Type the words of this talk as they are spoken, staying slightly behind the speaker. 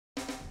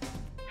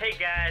Hey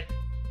guys,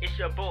 it's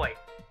your boy,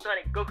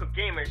 Sonic Goku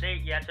Gamer.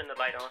 Yeah, I turned the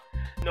light on.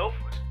 No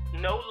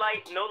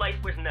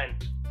light was none.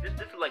 This is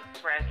like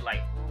fresh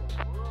light.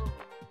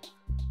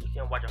 You see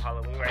I'm watching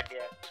Halloween right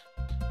there.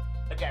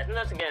 But guys,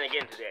 nothing gonna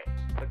get into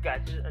that. But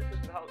guys, this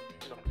is how,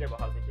 forget about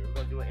Halloween. We're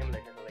gonna do an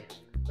emulation later.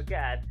 But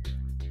guys,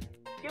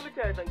 give it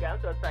to us, guys.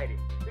 I'm so excited.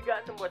 We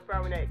got some more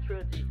Spyro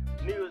trilogy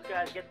news,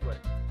 guys. Guess what?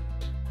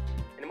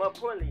 And more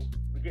importantly,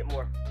 we get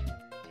more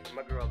from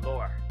my girl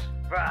Elora.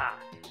 Bruh.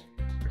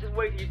 Just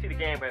wait till you see the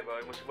gameplay, bro.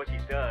 What she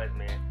does,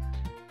 man.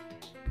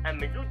 I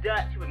mean, you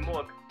thought she was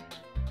more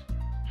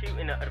cute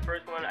in the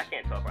first one. I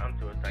can't talk, bro. I'm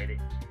too excited.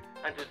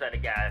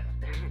 Guys.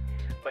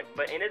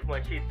 but in this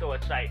one, she's so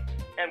excited.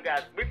 And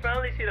guys, we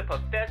finally see the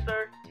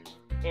professor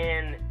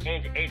in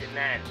Agent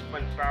 9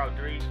 from Spyro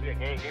 3. We got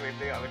game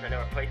review. I wish I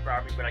never played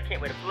Spyro 3, but I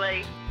can't wait to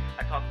play.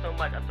 I talk so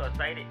much. I'm so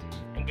excited.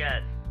 And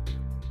guys,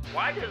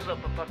 why does the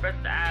professor's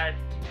eyes?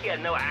 He has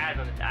no eyes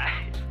on his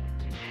eyes.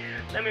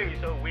 That made me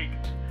so weak,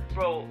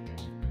 bro.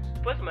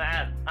 Put my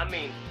eyes. I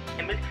mean,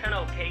 and it's kind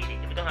of okay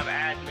if you don't have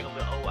eyes, make a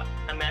little. Oh,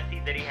 I mean, I see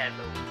that he has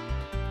those.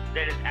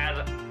 That his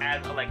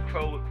eyes are like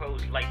crows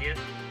like this.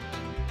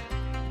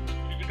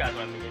 You guys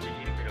know what I mean? Just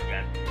see the video,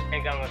 guys.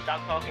 And I'm gonna stop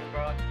talking,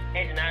 bro.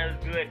 Agent 9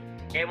 is good.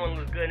 Everyone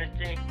looks good in this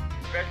thing,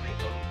 especially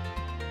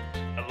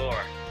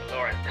Elora.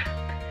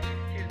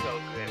 She's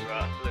so good, bro.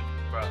 Look,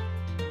 bro.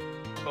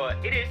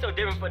 But it is so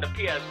different from the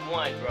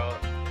PS1, bro.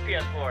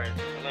 PS4 is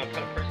a little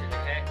color person,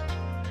 okay?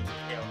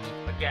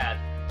 But guys,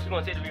 we're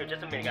gonna see the video in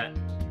just a minute, guys.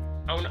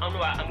 I don't know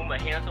why I move my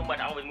hand so much.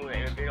 I always move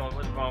in every video.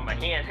 What's wrong with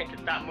my hand? I can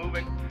stop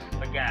moving.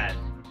 But guys,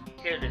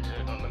 here's this.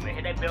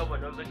 Hit that bell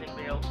button, notification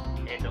bell,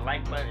 and the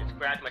like button, and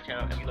subscribe to my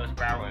channel if you love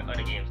Spyro and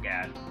other games,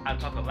 guys. I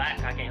talk a lot.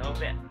 I can't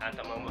help it. I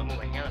move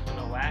my hand. I don't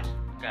know why.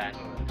 Guys,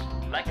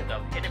 like and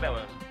stuff. Hit the bell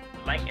button,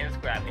 like and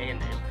subscribe.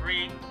 And in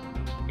 3,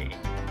 and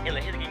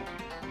hit the game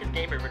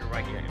favorite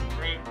right here. In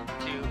 3,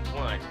 2,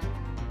 1.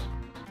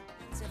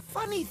 It's a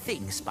funny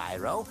thing,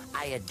 Spyro.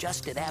 I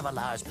adjusted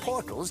Avalar's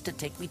portals to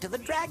take me to the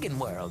Dragon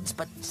Worlds,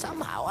 but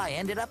somehow I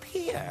ended up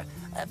here.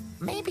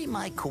 Maybe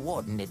my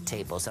coordinate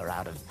tables are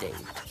out of date.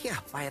 Yeah,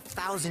 by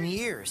 1,000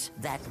 years.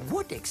 That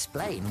would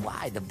explain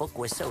why the book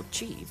was so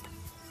cheap.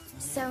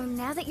 So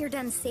now that you're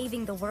done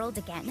saving the world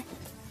again,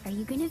 are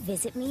you gonna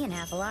visit me in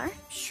Avalar?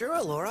 Sure,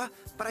 Elora,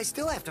 but I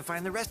still have to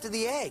find the rest of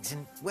the eggs,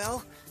 and,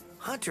 well,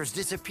 Hunter's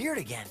disappeared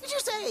again. Did you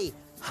say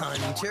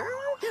Hunter?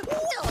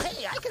 Well,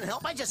 hey, I can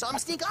help. I just saw him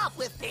sneak off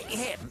with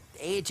Him,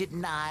 Agent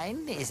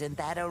 9, isn't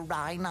that a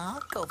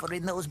Rhinoc over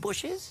in those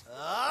bushes?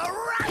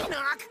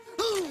 Rhinoc!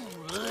 Ooh,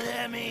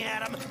 let me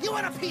at him. You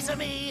want a piece of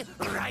me,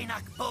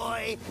 Rhinoc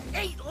boy?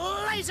 Eat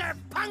laser,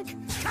 punk!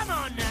 Come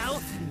on now.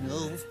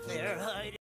 No fair hiding.